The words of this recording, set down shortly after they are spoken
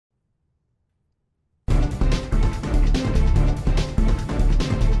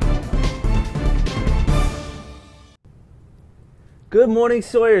Good morning,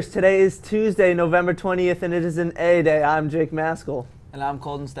 Sawyers. Today is Tuesday, November 20th, and it is an A day. I'm Jake Maskell. And I'm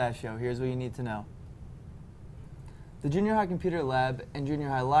Colden Staccio. Here's what you need to know. The junior high computer lab and junior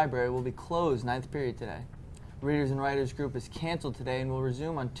high library will be closed 9th period today. Readers and Writers group is canceled today and will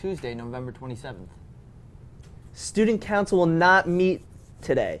resume on Tuesday, November 27th. Student council will not meet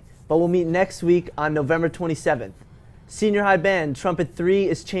today, but will meet next week on November 27th. Senior high band, trumpet 3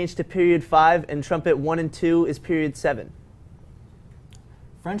 is changed to period 5, and trumpet 1 and 2 is period 7.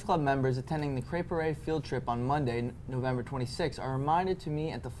 French Club members attending the Crêperie field trip on Monday, November 26, are reminded to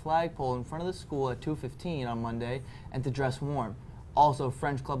meet at the flagpole in front of the school at 2:15 on Monday and to dress warm. Also,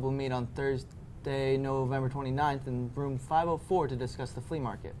 French Club will meet on Thursday, November 29th in room 504 to discuss the flea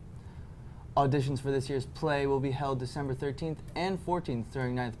market. Auditions for this year's play will be held December 13th and 14th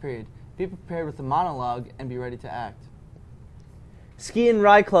during 9th period. Be prepared with a monologue and be ready to act. Ski and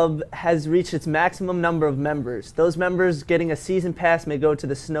Ride Club has reached its maximum number of members. Those members getting a season pass may go to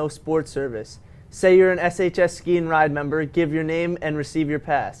the Snow Sports Service. Say you're an SHS Ski and Ride member, give your name and receive your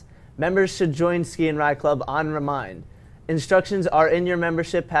pass. Members should join Ski and Ride Club on Remind. Instructions are in your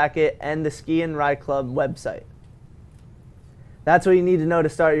membership packet and the Ski and Ride Club website. That's what you need to know to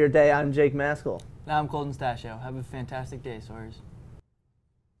start your day. I'm Jake Maskell. And I'm Colden Staccio. Have a fantastic day, Sawyers.